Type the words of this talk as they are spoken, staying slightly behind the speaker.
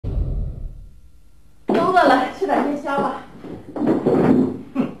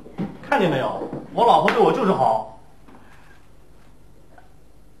见没有？我老婆对我就是好。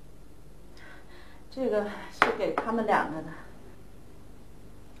这个是给他们两个的。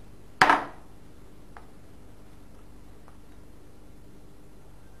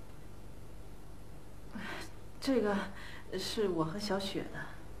这个是我和小雪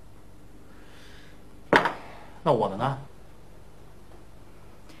的。那我的呢？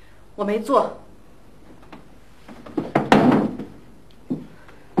我没做。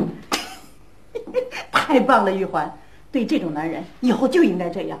太棒了，玉环，对这种男人以后就应该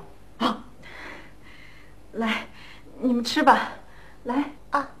这样。好，来，你们吃吧，来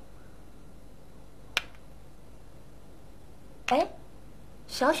啊。哎，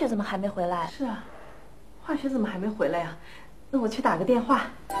小雪怎么还没回来？是啊，化学怎么还没回来呀？那我去打个电话。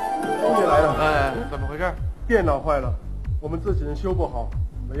终于来了。哎，怎么回事？电脑坏了，我们自己人修不好，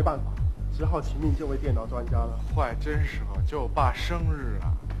没办法，只好请命这位电脑专家了。坏真时候，就我爸生日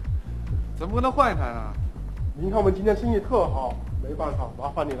啊，怎么跟他换一台呢？您看我们今天生意特好，没办法，麻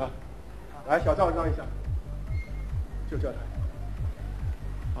烦你了。来，小赵让一下，就这台。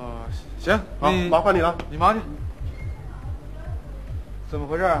行，好，麻烦你了，你忙去。怎么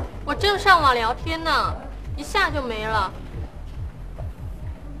回事？我正上网聊天呢，一下就没了。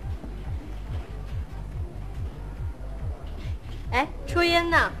哎，抽烟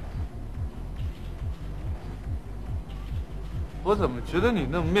呢？我怎么觉得你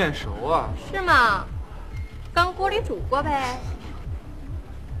那么面熟啊？是吗？刚锅里煮过呗。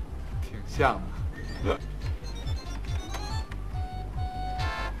挺像的。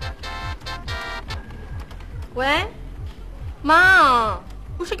喂，妈，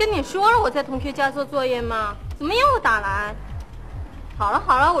不是跟你说了我在同学家做作业吗？怎么又打来？好了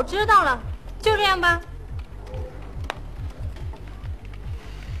好了，我知道了，就这样吧。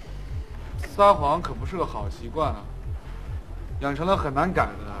撒谎可不是个好习惯啊，养成了很难改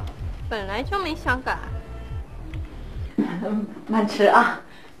的。本来就没想改。慢吃啊，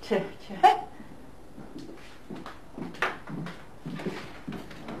吃吃。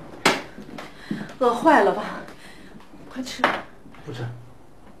饿坏了吧？快吃。不吃，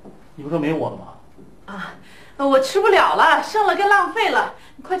你不说没我的吗？啊，我吃不了了，剩了跟浪费了。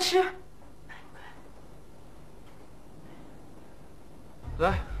你快吃。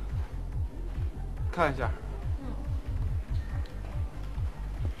来，看一下。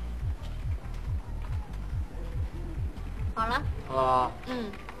好了。好了。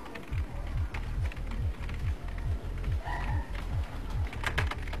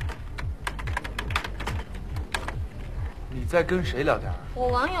你在跟谁聊天？我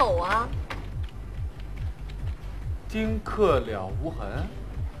网友啊。丁克了无痕。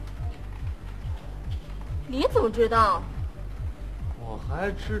你怎么知道？我还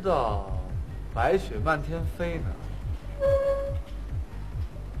知道白雪漫天飞呢。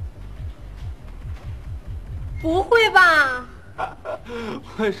不会吧？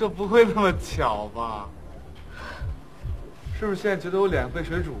我也说不会那么巧吧？是不是现在觉得我脸被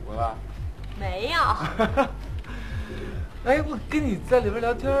水煮过了？没有。哎，我跟你在里边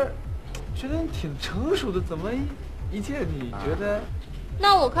聊天，觉得你挺成熟的，怎么一见你觉得？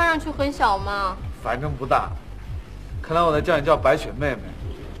那我看上去很小吗？反正不大。看来我得叫你叫白雪妹妹。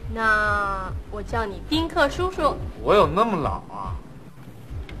那我叫你丁克叔叔。我有那么老啊？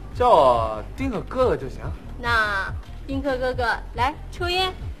叫我丁克哥哥就行。那丁克哥哥来抽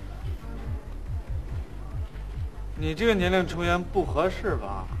烟。你这个年龄抽烟不合适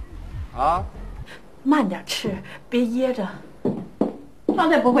吧？啊？慢点吃，别噎着。他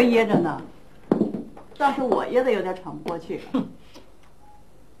才不会噎着呢，倒是我噎得有点喘不过去。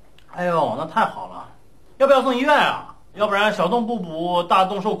哎呦，那太好了，要不要送医院啊？要不然小洞不补，大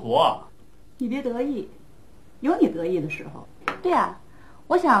洞受苦。你别得意，有你得意的时候。对啊，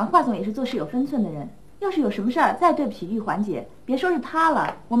我想华总也是做事有分寸的人。要是有什么事儿，再对不起玉环姐，别说是他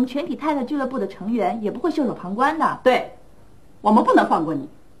了，我们全体太太俱乐部的成员也不会袖手旁观的。对，我们不能放过你。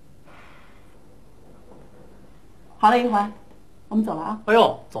好了，玉环，我们走了啊。哎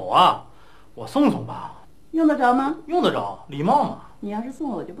呦，走啊，我送送吧。用得着吗？用得着，礼貌嘛。你要是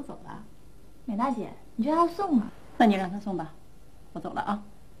送了，我就不走了。美娜姐，你就让他送嘛。那你让他送吧，我走了啊。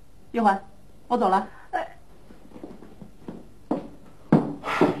玉环，我走了。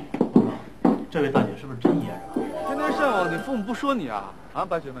这位大姐是不是真噎着？天天上网，你父母不说你啊？啊，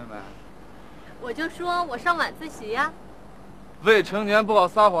白雪妹妹。我就说我上晚自习呀。未成年不好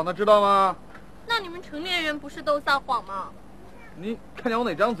撒谎的，知道吗？那你们成年人不是都撒谎吗？你看见我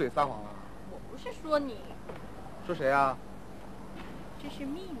哪张嘴撒谎了？我不是说你。说谁啊？这是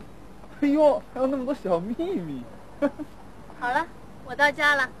秘密。哎呦，还有那么多小秘密。好了，我到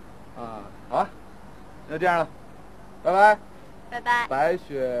家了。啊，好啊，那就这样了，拜拜。拜拜。白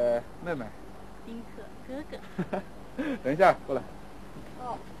雪妹妹。丁克哥哥。等一下，过来。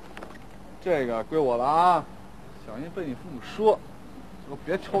哦。这个归我了啊，小心被你父母说，以后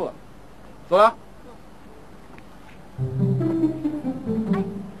别抽了。走了。哎。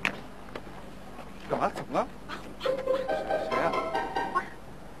干嘛？怎么了？谁呀？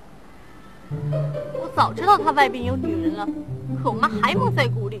我早知道他外边有女人了，可我妈还蒙在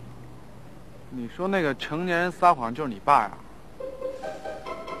鼓里。你说那个成年人撒谎就是你爸呀？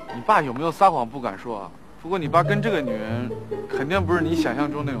你爸有没有撒谎不敢说啊，不过你爸跟这个女人肯定不是你想象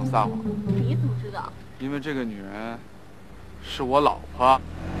中那种撒谎。你怎么知道？因为这个女人是我老婆。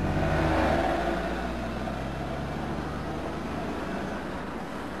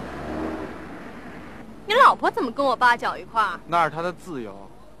你老婆怎么跟我爸搅一块儿？那是她的自由，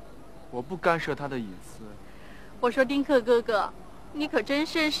我不干涉她的隐私。我说丁克哥哥，你可真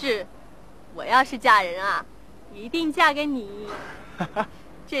绅士，我要是嫁人啊，一定嫁给你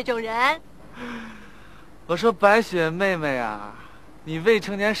这种人。我说白雪妹妹啊，你未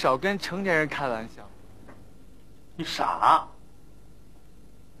成年少跟成年人开玩笑。你傻？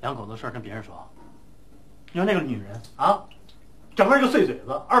两口子事儿跟别人说。你说那个女人啊，整个一个碎嘴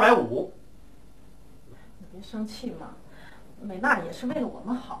子，250。你别生气嘛，美娜也是为了我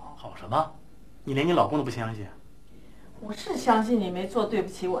们好。好什么？你连你老公都不相信？我是相信你没做对不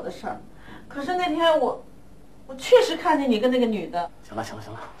起我的事儿，可是那天我确实看见你跟那个女的。行了，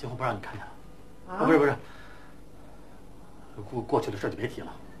今后不让你看见了。啊，不是，过去的事就别提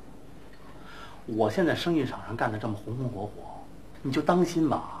了。我现在生意场上干得这么红红火火，你就当心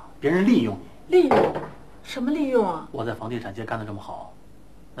吧，别人利用你。利用？什么利用啊？我在房地产界干得这么好，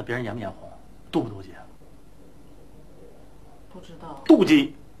那别人眼不眼红，妒不妒忌？不知道。妒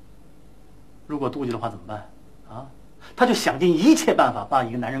忌。如果妒忌的话怎么办？啊？他就想尽一切办法把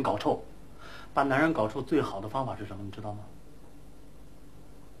一个男人搞臭。把男人搞臭最好的方法是什么？你知道吗？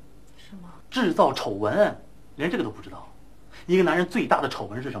是吗？制造丑闻，连这个都不知道。一个男人最大的丑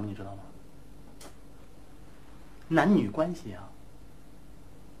闻是什么？你知道吗？男女关系啊。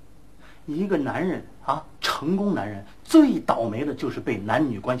一个男人啊，成功男人最倒霉的就是被男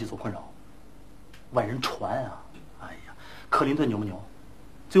女关系所困扰。外人传啊，哎呀，克林顿牛不牛？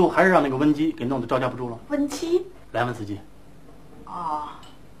最后还是让那个温基给弄得招架不住了。温基？莱文斯基。啊。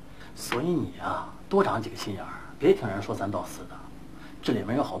所以你啊，多长几个心眼儿，别听人说三道四的。这里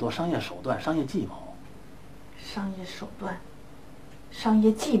面有好多商业手段、商业计谋。商业手段，商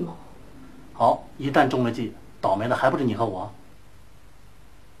业计谋。好，一旦中了计，倒霉的还不是你和我？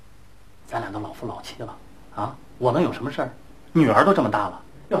咱俩都老夫老妻了啊，我能有什么事儿？女儿都这么大了，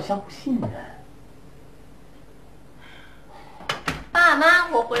要相互信任。爸妈，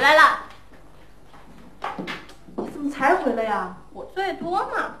我回来了。你怎么才回来呀？我最多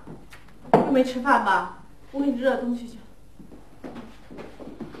嘛。又没吃饭吧？我给你热东西去。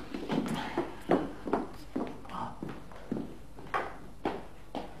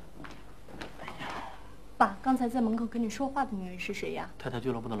爸，刚才在门口跟你说话的女人是谁呀？太太俱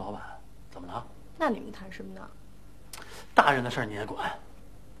乐部的老板，怎么了？那你们谈什么呢？大人的事儿你也管？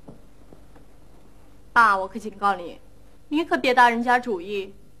爸，我可警告你，你可别打人家主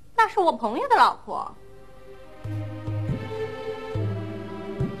意，那是我朋友的老婆。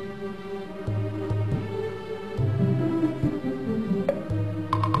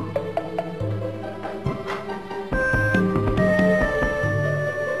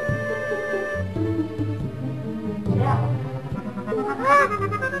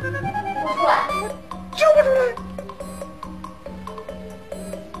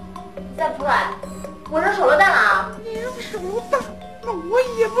再不出来，我扔手榴弹了啊！你扔手榴弹，那我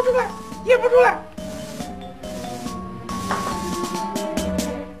也不出来，也不出来。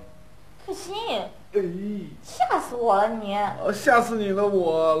可心，吓死我了你！吓死你了，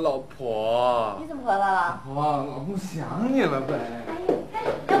我老婆。你怎么回来了？老公想你了呗。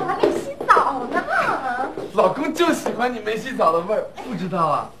哎，我还没洗澡呢。老公就喜欢你没洗澡的味儿，不知道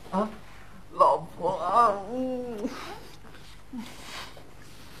啊？啊，老婆啊，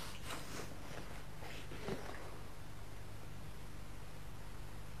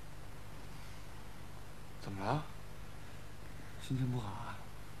怎么了？心情不好啊？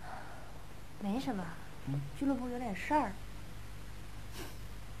没什么，俱乐部有点事儿。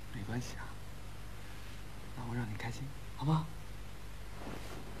没关系啊，那我让你开心，好不好？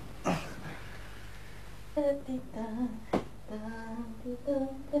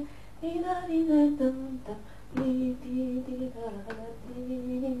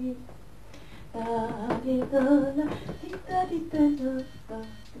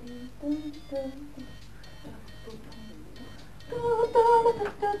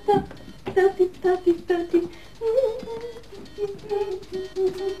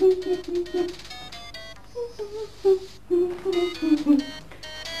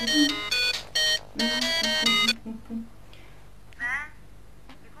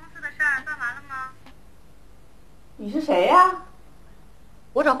你是谁呀？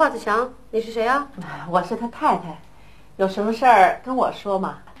我找华子强，你是谁呀？我是他太太，有什么事儿跟我说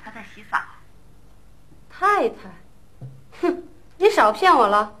嘛。他在洗澡。太太，哼，你少骗我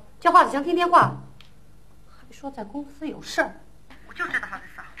了，叫华子强听电话，还说在公司有事儿。我就知道他在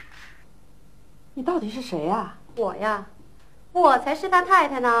扫。你到底是谁呀？我呀，我才是他太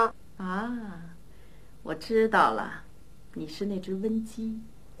太呢。啊，我知道了，你是那只温鸡。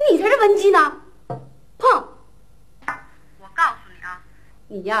你才是文姬呢，碰！我告诉你啊，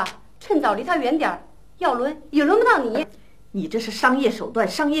你呀，趁早离他远点儿，要轮也轮不到你。你这是商业手段、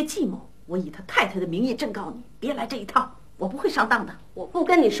商业计谋。我以他太太的名义正告你，别来这一套，我不会上当的。我不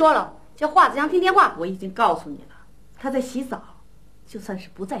跟你说了，叫华子强听电话。我已经告诉你了，他在洗澡，就算是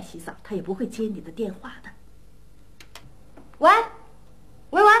不在洗澡，他也不会接你的电话的。喂，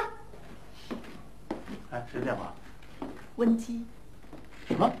喂喂，哎，谁电话？温鸡。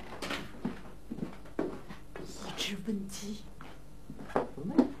什么？一只温鸡。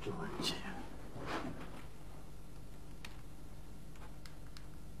那只温鸡。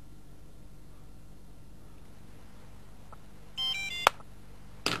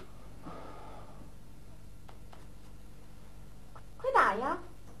快打呀！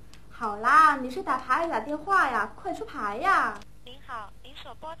好啦，你是打牌还是打电话呀？快出牌呀！您好，您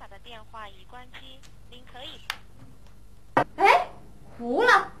所拨打的电话已关机，您可以。哎，胡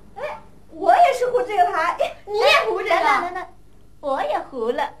了！哎，我也是胡这个牌，你也胡这个？等，我也胡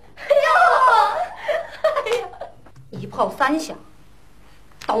了。哎呀，一炮三响，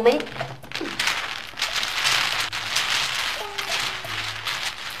倒霉。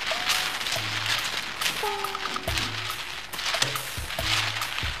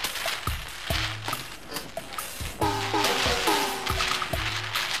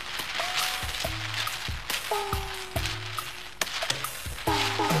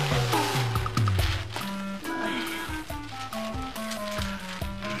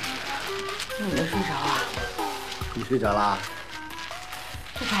你没睡着啊？你睡着啦？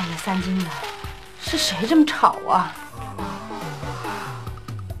这半夜3更的，是谁这么吵啊？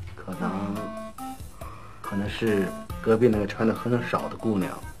可能是隔壁那个穿的很少的姑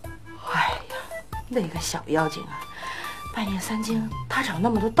娘。哎呀，那个小妖精啊，半夜3更，她长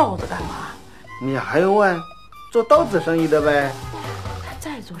那么多豆子干嘛？你还用问？做豆子生意的呗。她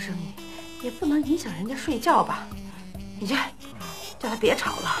再做生意，也不能影响人家睡觉吧？你去，叫她别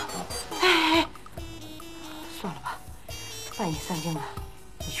吵了。哎，算了吧，半夜3更的，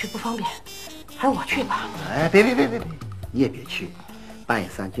你去不方便，还是我去吧。哎，别，你也别去，半夜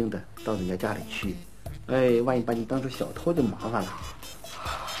3更的到人家家里去，哎，万一把你当成小偷就麻烦了。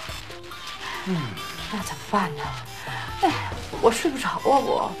那怎么办呢？哎，我睡不着啊，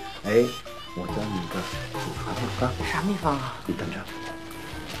我。哎，我教你一个祖传秘方。啥秘方啊？你等着。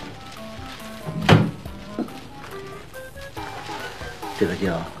这个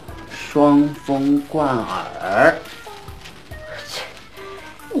叫双风贯耳。切，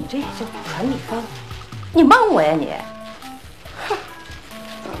你这也叫祖传秘方？你蒙我呀你！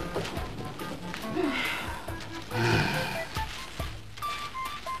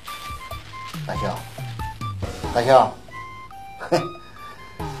大笑，嘿，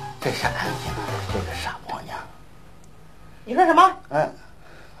这下安静了，这个傻婆娘。你说什么？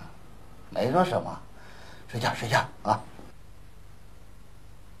没说什么，睡觉啊。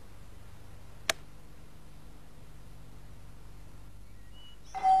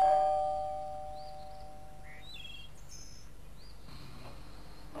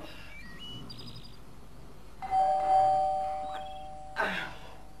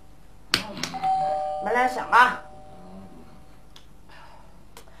门铃响了，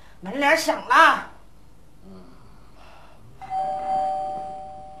门铃响了，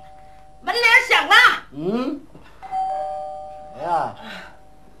门铃响了。谁呀？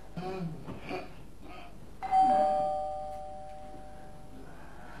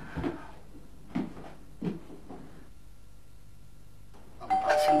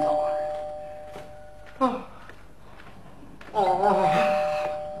把清早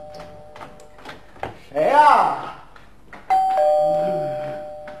谁呀？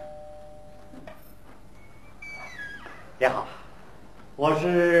你好，我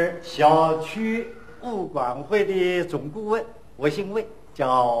是小区物管会的总顾问，我姓魏，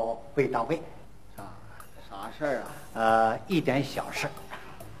叫魏大卫。啥事儿啊？一点小事。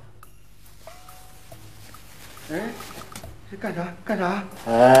哎，这干啥？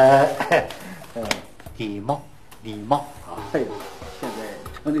礼貌啊！哎呦，现在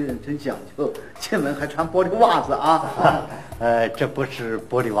城里人真讲究，进门还穿玻璃袜子啊！这不是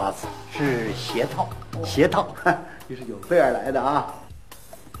玻璃袜子，是鞋套。鞋套，你是有备而来的啊！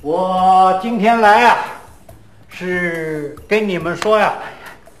我今天来啊，是跟你们说呀，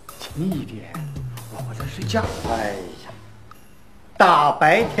轻一点，我在睡觉。哎呀，大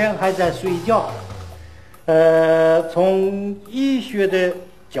白天还在睡觉。从医学的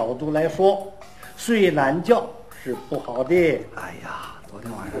角度来说，睡懒觉是不好的。哎呀，昨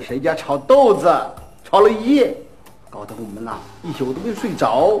天晚上谁家炒豆子，炒了一夜，搞得我们呐一宿都没睡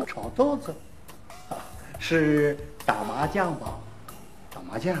着。炒豆子，是打麻将吧？打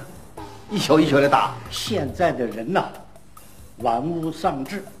麻将，一宿一宿的打。现在的人呐，玩物丧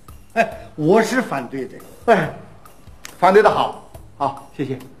志，我是反对的。反对的好，好，谢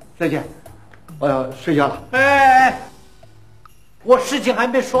谢，再见，我要睡觉了。我事情还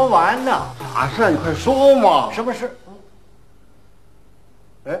没说完呢。啥事啊？你快说嘛。什么事？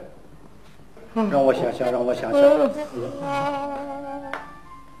让我想想，让我想想。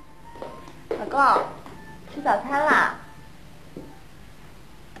老公，吃早餐啦？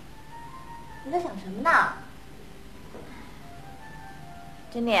你在想什么呢？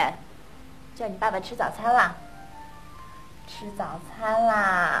珍妮，叫你爸爸吃早餐啦。吃早餐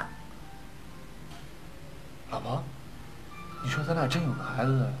啦。老婆，你说咱俩真有个孩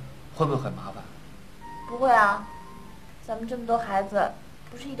子，会不会很麻烦？不会啊，咱们这么多孩子，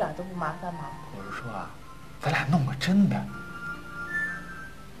不是一点都不麻烦吗？我是说啊，咱俩弄个真的。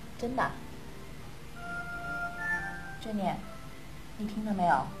真的。珍妮，你听到没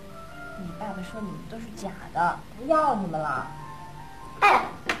有？你爸爸说你们都是假的，不要你们了。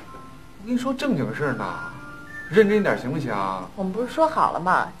我跟你说正经事呢，认真一点行不行？我们不是说好了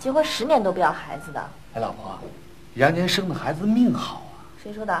吗？结婚10年都不要孩子的。老婆，杨年生的孩子命好啊。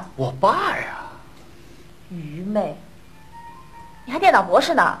谁说的？我爸呀。愚昧！你还电脑博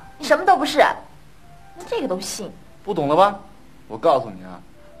士呢，你什么都不是，连这个都信。不懂了吧？我告诉你啊，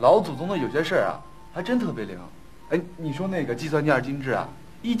老祖宗的有些事儿啊，还真特别灵。你说那个计算件精致啊，《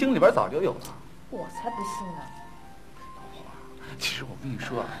易经》里边早就有了。我才不信呢。其实我跟你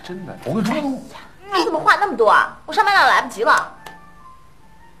说啊，真的，我跟你说，你怎么话那么多啊？我上班了来不及了。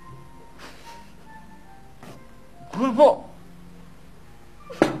不，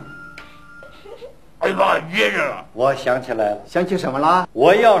哎呀妈，噎着了！我想起来了，想起什么了？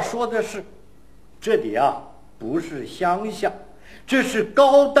我要说的是，这里啊不是乡下，这是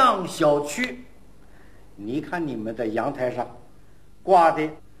高档小区。你看你们的阳台上挂的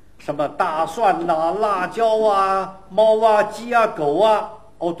什么大蒜呐、辣椒啊、猫啊、鸡啊、狗啊。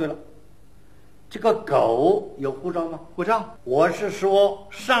哦，对了，这个狗有护照吗？护照？我是说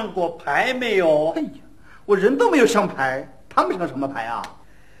上过牌没有？哎呀，我人都没有上牌，他们上什么牌啊？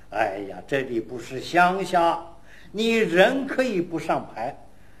哎呀，这里不是乡下，你人可以不上牌，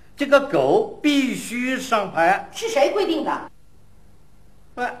这个狗必须上牌。是谁规定的？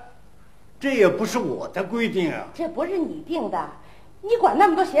这也不是我的规定啊。这不是你定的，你管那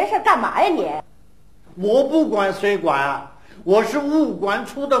么多闲事干嘛呀你？我不管谁管啊，我是物管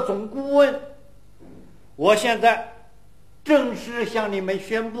处的总顾问。我现在正式向你们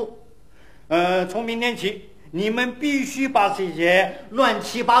宣布，从明天起，你们必须把这些乱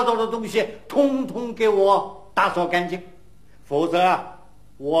七八糟的东西通通给我打扫干净，否则啊，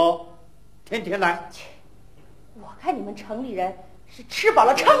我天天来。我看你们城里人是吃饱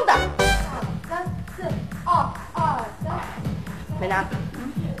了撑的。3、4、2、2、3。美娜，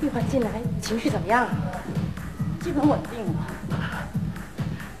玉环进来情绪怎么样？基本稳定了，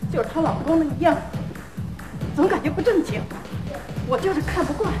就是她老公那个样，总感觉不正经。我就是看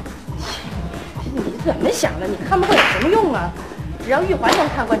不惯。你怎么想的？你看不惯有什么用啊？只要玉环能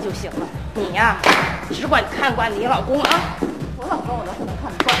看惯就行了。你呀，只管看惯你老公啊。我老公我都不能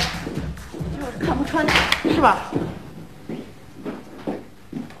看得惯，你就是看不穿，是吧？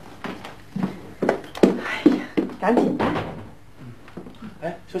赶紧的。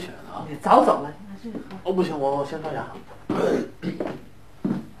休息了啊。早走了。哦，不行，我先刷牙。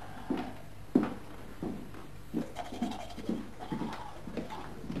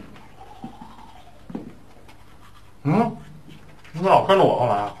你老看着我干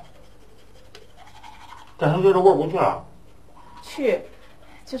嘛呀？感情对着过不去了。去，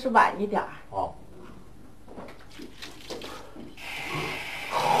就是晚一点。哦。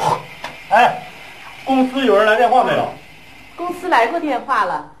公司有人来电话没有？公司来过电话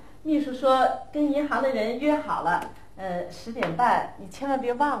了，秘书说跟银行的人约好了，10点半，你千万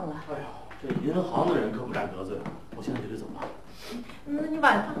别忘了。哎呦，这银行的人可不敢得罪，我现在就得走了。那你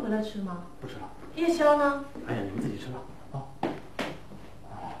晚饭回来吃吗？不吃了。夜宵呢？哎呀，你们自己吃吧。啊。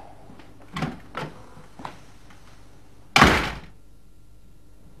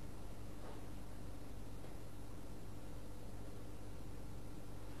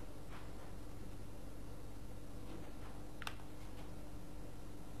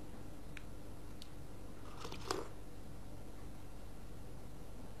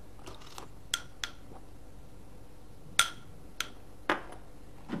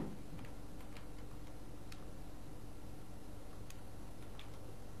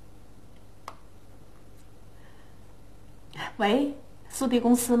喂，速递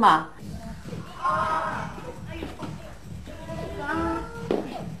公司吗？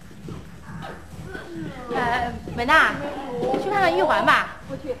美娜，去看看玉环吧。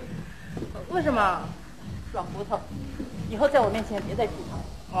不去。为什么？软骨头，以后在我面前别再提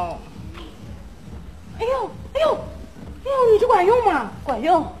他。哦。哎呦，你这管用吗？管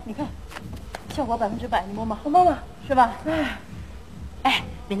用，你看，效果100%，你摸摸。我摸摸，是吧？哎，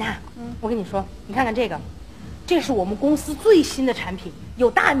美娜，我跟你说，你看看这个，这是我们公司最新的产品，有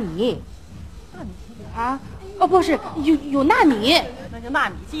大米。大米啊？哦，不是，有纳米。那就纳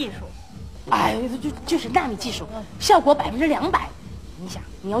米技术。哎，就是纳米技术，效果200%。你想，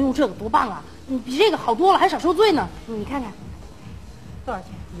你要用这个多棒啊！你比这个好多了，还少受罪呢。你看看，多少钱？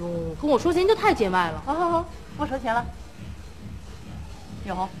哟，跟我说钱就太见外了。好，不收钱了。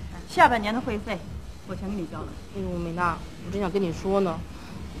永红，下半年的会费我全给你交了。哎呦，美娜，我正想跟你说呢，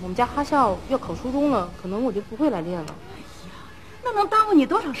我们家哈校要考初中了，可能我就不会来练了。哎呀，那能耽误你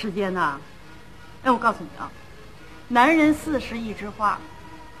多少时间呢？哎，我告诉你啊，男人40一枝花，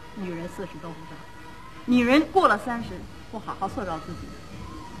女人40豆腐渣。女人过了30，不好好塑造自己，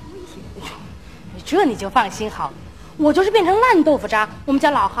危险。这你就放心好了，我就是变成烂豆腐渣，我们家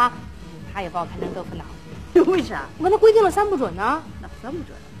老哈，他也把我看成豆腐脑。为啥？我跟他规定了3不准呢。哪3不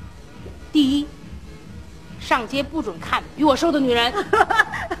准？第一，上街不准看比我瘦的女人。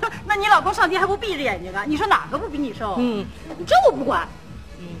那你老公上街还不闭着眼睛啊？你说哪个不比你瘦？这我不管。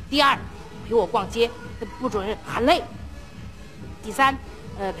第二，陪我逛街不准含泪。第三，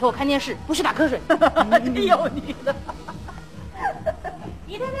陪我看电视不许打瞌睡。真有你的。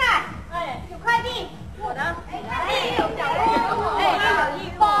姨太太，哎，有快递，我的。哎，有奖物，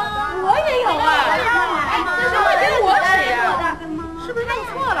我也有啊。这是会给我写啊？是不是弄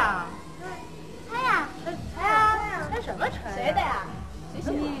错了？猜呀，猜什么猜？谁的呀？谁写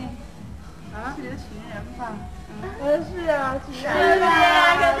的？啊，你的情人吧？是啊，情人。哎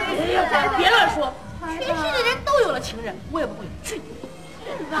呀，别乱说，全世界人都有了情人，我也不会。去你！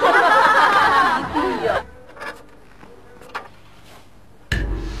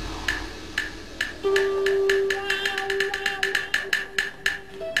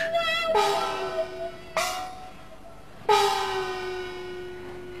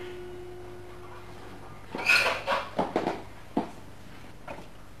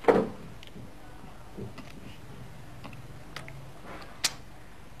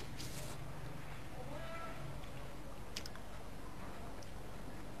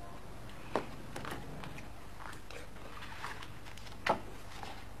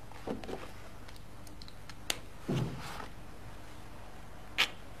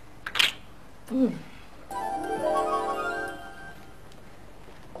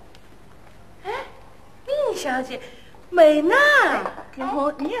哎，宁小姐，美娜，永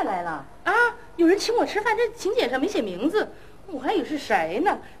红，你也来了啊！有人请我吃饭，这请柬上没写名字，我还以为是谁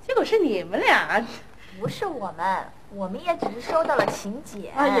呢，结果是你们俩。不是我们，我们也只是收到了请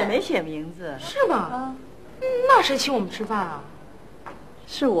柬啊，也没写名字，是吗？啊，那谁请我们吃饭啊？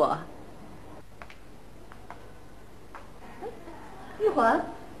是我。玉环，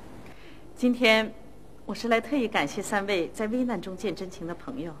今天我是来特意感谢3位在危难中见真情的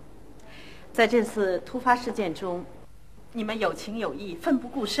朋友。在这次突发事件中，你们有情有义，奋不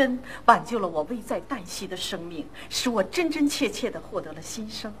顾身，挽救了我危在旦夕的生命，使我真真切切地获得了新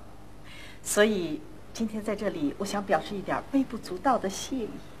生。所以今天在这里，我想表示一点微不足道的谢意。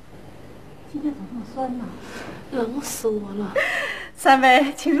今天怎么这么酸呢？冷死我了！3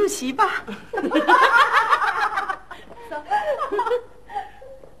位，请入席吧。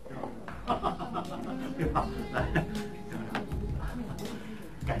来，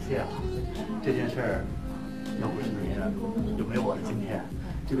感谢啊！这件事儿要不是你，就没有我的今天。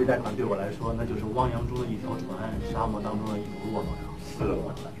这笔贷款对我来说，那就是汪洋中的一条船，沙漠当中的一头骆驼呀。是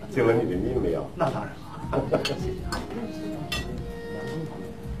吗？救了你的命没有？那当然了，谢谢啊。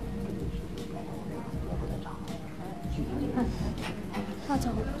赵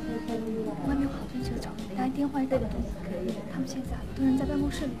总，外面有好多人找，打电话一打通，他们现在有的人在办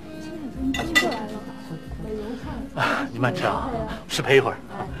公室里，现在有的人跑进过来了。你慢吃啊，失陪一会儿。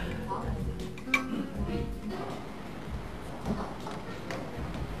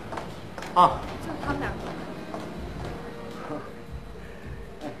啊，就是他们俩。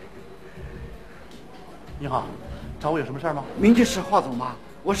你好，找我有什么事儿吗？您这是华总吗？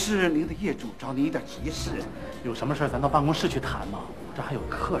我是您的业主，找您一点急事。有什么事儿咱到办公室去谈嘛，我这还有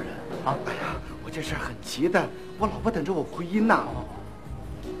客人啊。哎呀，我这事儿很急的，我老婆等着我回音呢。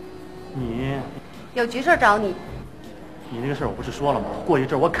你有急事找你。你那个事儿我不是说了吗？过一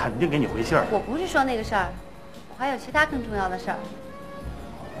阵我肯定给你回信儿。我不是说那个事儿，我还有其他更重要的事儿。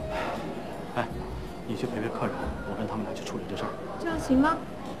哎，你去陪陪客人，我跟他们俩去处理这事儿。这样行吗？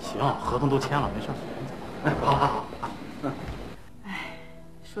行，合同都签了，没事。哎，好。哎，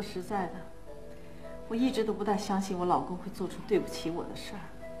说实在的，我一直都不大相信我老公会做出对不起我的事儿。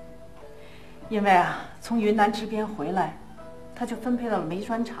因为啊，从云南支边回来，他就分配到了煤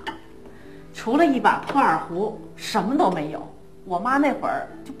砖厂，除了一把破二胡，什么都没有。我妈那会儿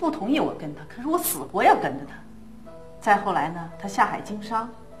就不同意我跟他，可是我死活要跟着他。再后来呢，他下海经商，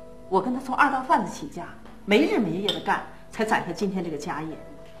我跟他从2道贩子起家，没日没夜的干，才攒下今天这个家业。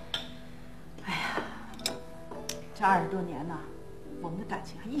哎呀，这20多年呢，我们的感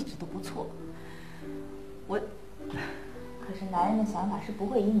情还一直都不错。可是男人的想法是不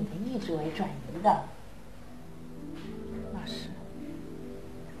会以你的意志为转移的。那是。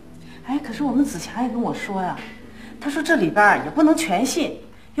哎，可是我们子强也跟我说呀，他说这里边也不能全信，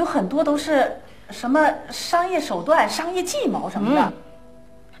有很多都是什么商业手段、商业计谋什么的。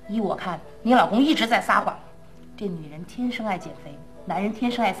依我看，你老公一直在撒谎。这女人天生爱减肥，男人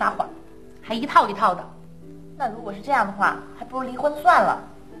天生爱撒谎，还一套一套的。那如果是这样的话，还不如离婚算了。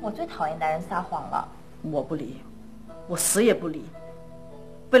我最讨厌男人撒谎了。我不离，我死也不离。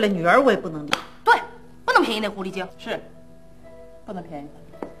为了女儿，我也不能离。对，不能便宜那狐狸精。是，不能便宜。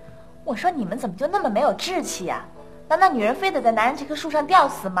我说你们怎么就那么没有志气呀？难道女人非得在男人这棵树上吊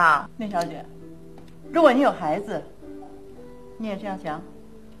死吗？聂小姐，如果你有孩子，你也这样想？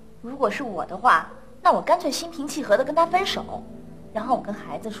如果是我的话，那我干脆心平气和的跟他分手，然后我跟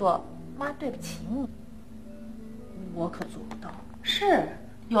孩子说：“妈，对不起你。”我可做不到。是，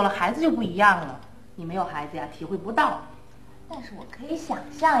有了孩子就不一样了。你没有孩子呀，体会不到。但是我可以想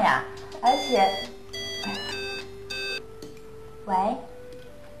象呀，而且，喂，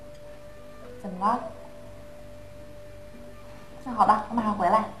怎么了？那好吧，我马上回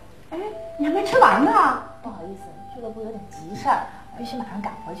来。哎，你还没吃完呢。不好意思，俱乐部有点急事儿，必须马上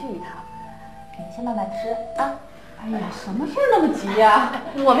赶回去一趟。你先慢慢吃啊。哎呀，什么事儿那么急呀？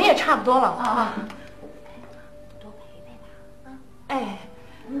我们也差不多了啊。多陪陪他啊。哎，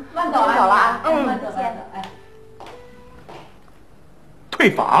慢走啊，走了啊。慢走，见。哎。退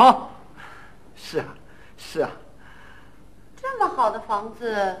房？是啊，是啊。这么好的房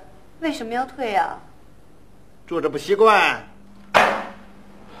子，为什么要退啊？住着不习惯。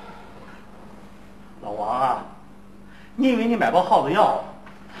老王啊，你以为你买包耗子药？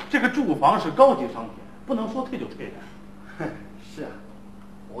这个住房是高级商品，不能说退就退的。是啊，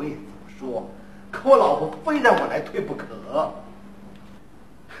我也这么说，可我老婆非让我来退不可。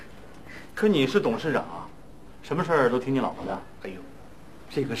可你是董事长，什么事儿都听你老婆的。哎呦，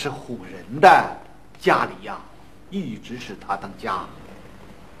这个是唬人的，家里呀，一直是他当家。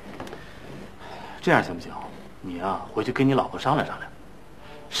这样行不行？你啊，回去跟你老婆商量商量，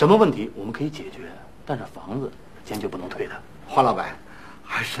什么问题我们可以解决，但是房子坚决不能退的。黄老板，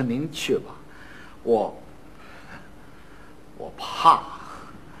还是您去吧，我怕。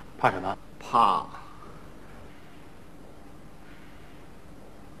怕什么？怕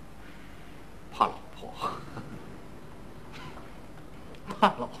老婆。怕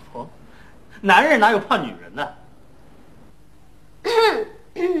老婆？男人哪有怕女人的？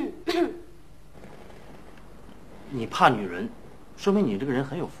你怕女人，说明你这个人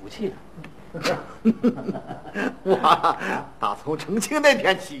很有福气的。我打从成亲那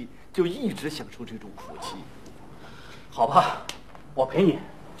天起，就一直享受这种福气。好吧，我陪你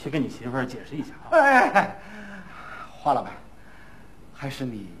去跟你媳妇儿解释一下。哎，花老板，还是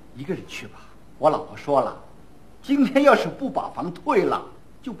你一个人去吧。我老婆说了，今天要是不把房退了，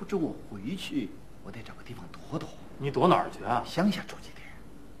就不准我回去。我得找个地方躲躲。你躲哪儿去啊？乡下住几天。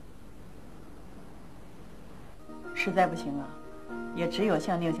实在不行啊，也只有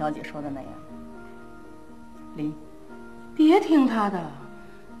像宁小姐说的那样，离。别听他的，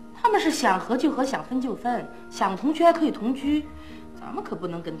他们是想合就合，想分就分，想同居还可以同居，咱们可不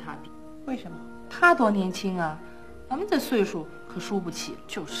能跟他比。为什么？他多年轻啊，咱们这岁数可输不起。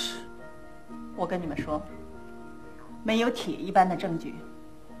就是，我跟你们说，没有铁一般的证据，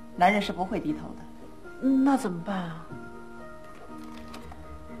男人是不会低头的。那怎么办啊？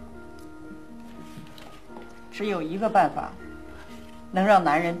只有一个办法，能让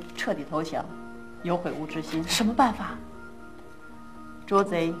男人彻底投降，有悔无之心。什么办法？捉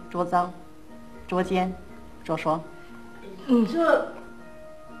贼、捉赃、捉奸、捉双。你这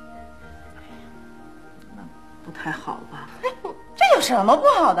那不太好吧？这有什么不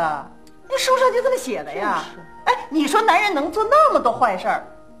好的？那书上就这么写的呀。哎，你说男人能做那么多坏事儿，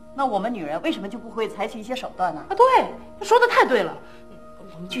那我们女人为什么就不会采取一些手段呢？啊，对，说的太对了。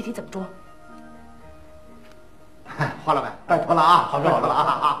我们具体怎么捉？花老板，拜托了啊！好说好说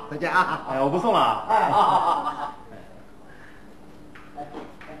啊！再见啊！哎，我不送了啊！哎，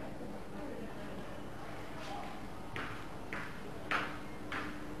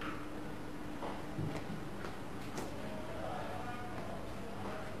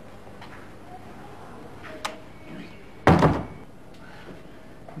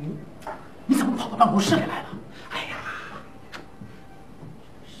你怎么跑到办公室里来了？哎呀，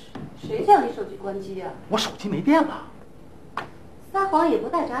谁叫你手机关机呀？我手机没电了。撒谎也不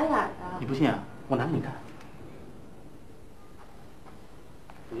带眨眼的。你不信啊？我拿给你看。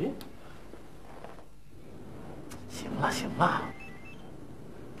咦？行了行了，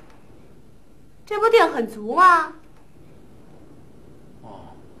这不电很足吗？哦，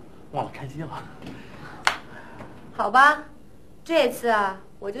忘了开机了。好吧，这次啊，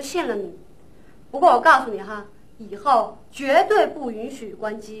我就信了你。不过我告诉你哈，以后绝对不允许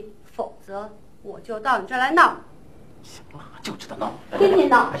关机，否则我就到你这儿来闹。行了，就知道闹。跟你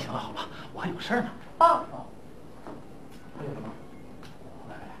闹。哎，行了好了，我还有事儿呢。哦。还有什么？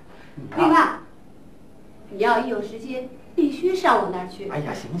另外，你要一有时间必须上我那儿去。哎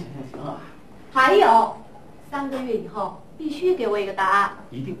呀，行啊。还有，3个月以后必须给我一个答案。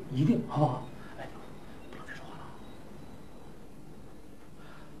一定，好不好？哎，不能再说话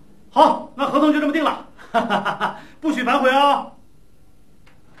了。好，那合同就这么定了，不许反悔啊！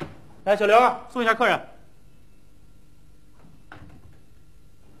来，小刘，送一下客人。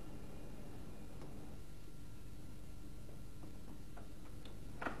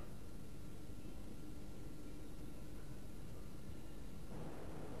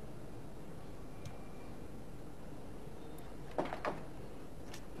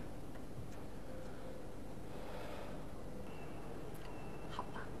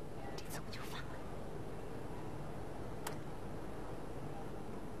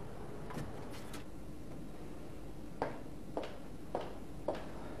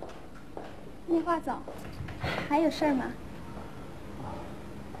丽花总，还有事儿吗？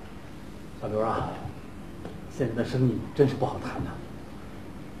小刘啊，现在的生意真是不好谈呐。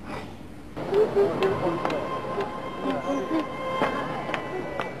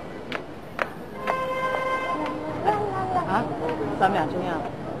啊，咱们俩这样，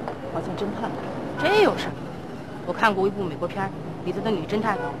好像侦探。这有什么？我看过一部美国片，里头的女侦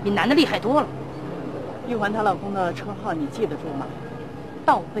探比男的厉害多了。玉环她老公的车号你记得住吗？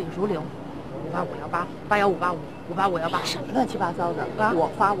倒背如流，58518，81585，58518。什么乱七八糟的啊！我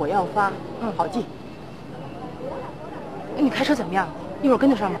发，我要发，好记。你开车怎么样？一会儿跟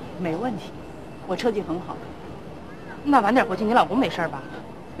得上吗？没问题，我车技很好。那晚点回去，你老公没事吧？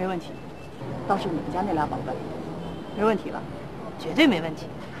没问题，倒是你们家那俩宝贝，没问题了，绝对没问题。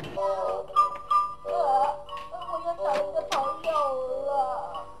我又找一个朋友了。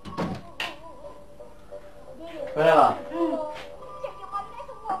回来了。这句话应该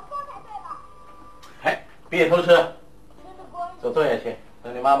是我说才对吧？哎，别偷吃，走坐下去，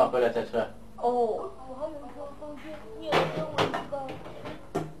等你妈妈回来再吃。哦，我还有一个房间，你也给我一个。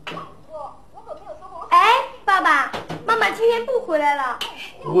我可没有说过。哎，爸爸妈妈今天不回来了。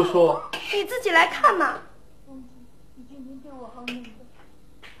胡说。你自己来看嘛。你今天对我好冷的。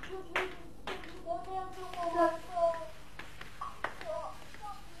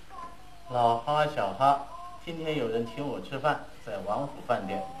老哈小哈，今天有人请我吃饭，在王府饭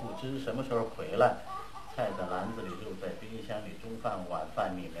店，不知什么时候回来。菜在篮子里，肉在冰箱里，中饭晚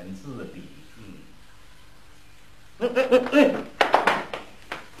饭你们自理。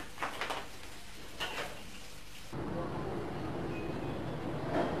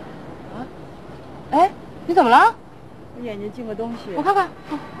哎，你怎么了？我眼睛进个东西。我看看。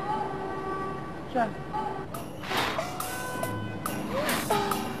这儿。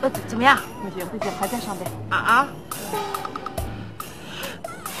怎么样？不行，还在上面。啊！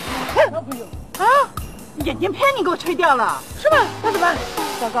不用啊！眼镜片你给我吹掉了，是吗？那怎么办？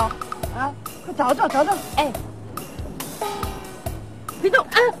糟糕！啊，快找找！哎，别动！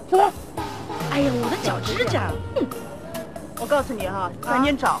怎么？哎呀，我的脚指甲！我告诉你哈，赶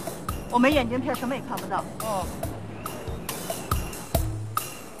紧找，我没眼镜片什么也看不到。哦。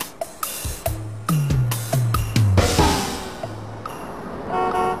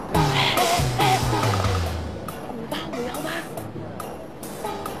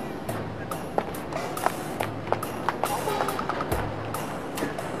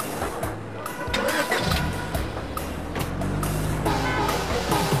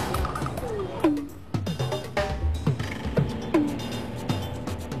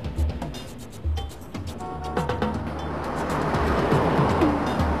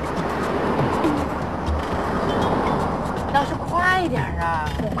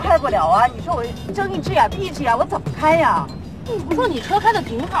开不了啊！你说我睁一只眼闭一只眼，我怎么开呀？你不说你车开的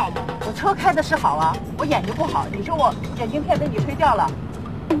挺好吗？我车开的是好啊，我眼睛不好。你说我眼镜片被你吹掉了，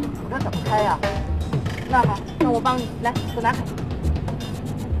我这怎么开呀？那好，那我帮你，来，手拿开。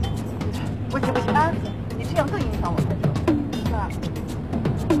不行啊！你这样更影响我开车，是吧？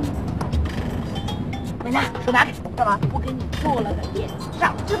美娜，手拿开。干嘛？我给你做了个眼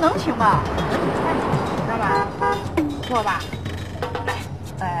罩。能行吗？知道吧？坐吧。来，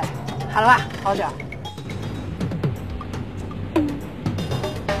哎，好了吧？好点。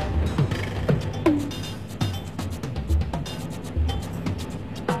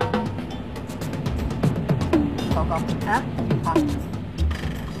高高啊，好。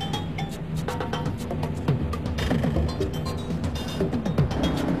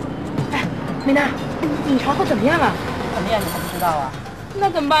哎，美娜，你查获怎么样了？怎么样？你还不知道啊？那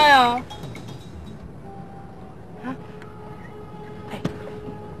怎么办呀？啊？哎，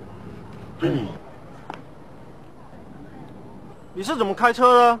你是怎么开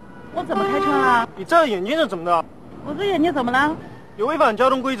车的？我怎么开车啊？你这眼睛是怎么的？我这眼睛怎么了？有违反交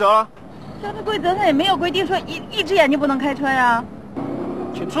通规则了。交通规则它也没有规定说一只眼睛不能开车呀。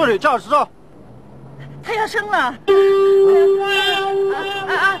请处理驾驶照。他要生了！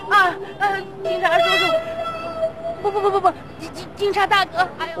警察叔叔，不，警察大哥，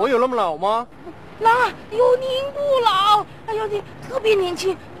哎呦，我有那么老吗？老，有您不老，哎呦，你特别年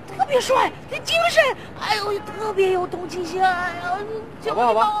轻，特别帅，精神，哎呦，特别有同情心，哎呦，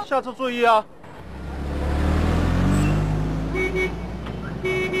好吧，下次注意啊。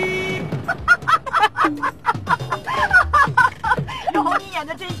有你演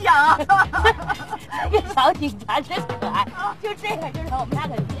的真像啊！这小警察真可爱，就这样就让我们俩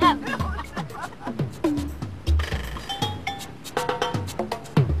给骗了。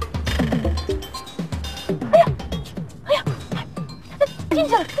哎呀，进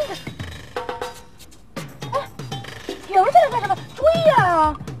去了！哎，停下来干什么？追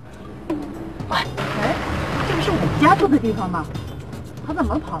呀！哎，这不是我们家住的地方吗？他怎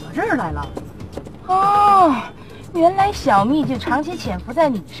么跑到这儿来了？哦。原来小蜜就长期潜伏在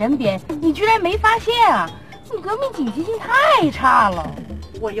你身边，你居然没发现啊！你革命警惕性太差了。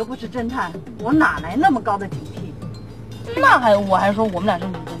我又不是侦探，我哪来那么高的警惕？我还说我们俩是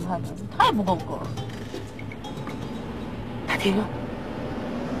女侦探呢，太不够格了。他停了。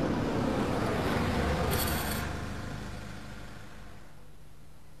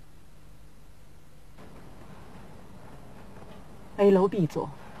A 楼 B 座，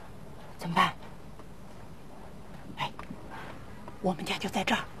怎么办？我们家就在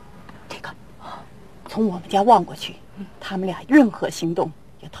这儿，这个从我们家望过去，他们俩任何行动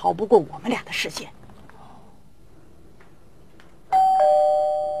也逃不过我们俩的视线。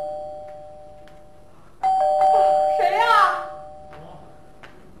谁呀？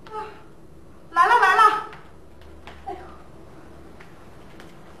来了！哎呦！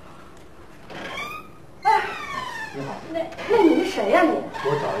哎，你好。那你是谁呀你？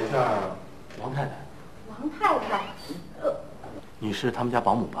我找一下王太太。王太太。你是他们家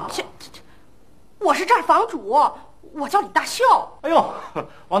保姆吧？我是这儿房主，我叫李大秀。哎呦，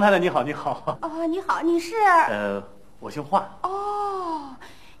王太太你好，你好。你好，你是？我姓华。哦，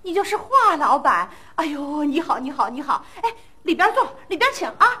你就是华老板。哎呦，你好。哎，里边坐，里边请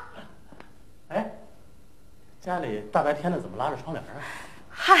啊。哎，家里大白天的怎么拉着窗帘啊？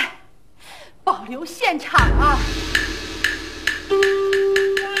嗨，保留现场啊。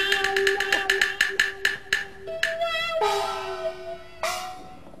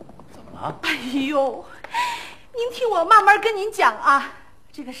哎呦，您听我慢慢跟您讲啊，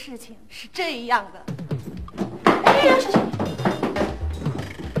这个事情是这样的。哎呀，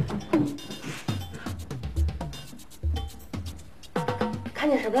看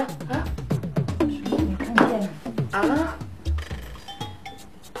见什么了啊？没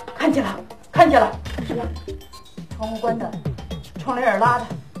看见啊？看见了，什么？窗户关的，窗帘拉的。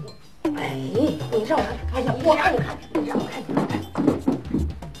哎，你让我看见，我让你看，你让我看见。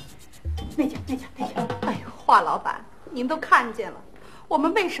那家。哎呦，华老板，您都看见了，我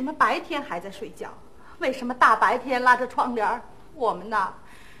们为什么白天还在睡觉？为什么大白天拉着窗帘？我们呐，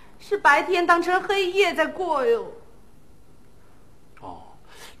是白天当成黑夜在过哟。哦，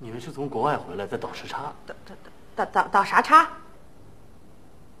你们是从国外回来在倒时差？倒啥差？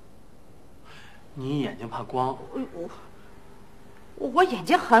你眼睛怕光？我眼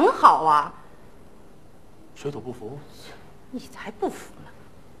睛很好啊。水土不服？你才不服呢。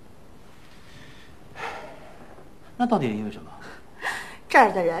那到底因为什么？这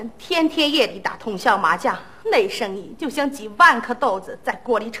儿的人天天夜里打通宵麻将，那声音就像几万颗豆子在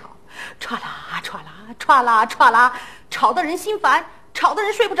锅里炒，唰啦唰啦唰啦唰啦，吵得人心烦，吵得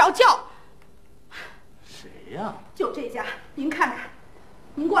人睡不着觉。谁呀？就这家，您看看，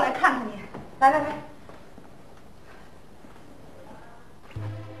您过来看看您，来，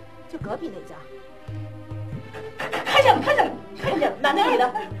就隔壁那家。看见了，男的女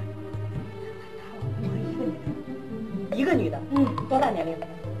的？一个女的，多大年龄？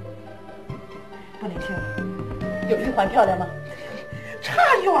不年轻。有玉环漂亮吗？差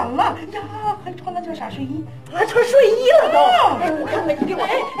远了呀，还穿了件傻睡衣，还穿睡衣了都。哎，我看看你给我，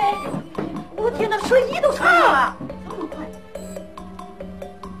我天哪，睡衣都穿上了，这么快，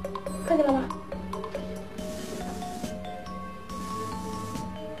看见了吗？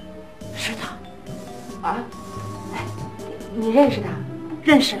是他，啊？哎，你认识他？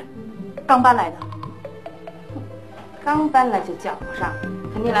认识，刚搬来的。刚搬来就搅和上，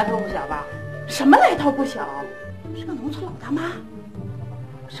肯定来头不小吧？什么来头不小？是个农村老大妈。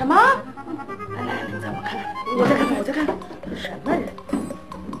什么？来，你再我看看，我再看看，什么人？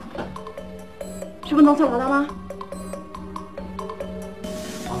是不是农村老大妈？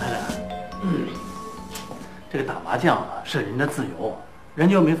王太太，这个打麻将啊是人的自由，人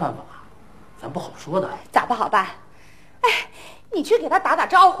家又没犯法，咱不好说的。咋不好办？哎，你去给他打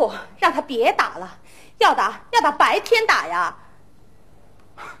招呼，让他别打了，要打白天打呀。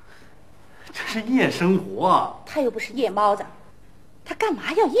这是夜生活。他又不是夜猫子，他干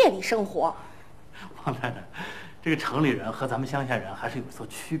嘛要夜里生活？王太太，这个城里人和咱们乡下人还是有所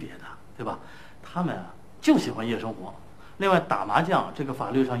区别的，对吧？他们啊就喜欢夜生活。另外，打麻将这个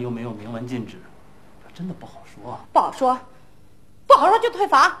法律上又没有明文禁止，这真的不好说。不好说，不好说就退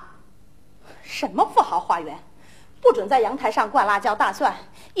房。什么富豪花园，不准在阳台上灌辣椒大蒜，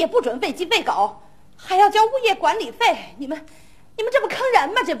也不准喂鸡喂狗，还要交物业管理费。你们这不坑人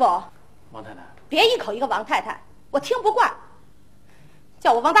吗？这不。王太太，别一口一个王太太，我听不惯。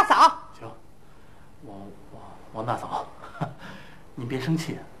叫我王大嫂。行，王大嫂，您别生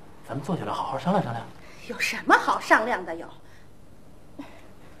气，咱们坐下来好好商量商量。有什么好商量的？有。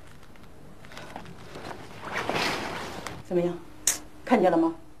怎么样？看见了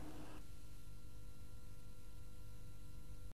吗？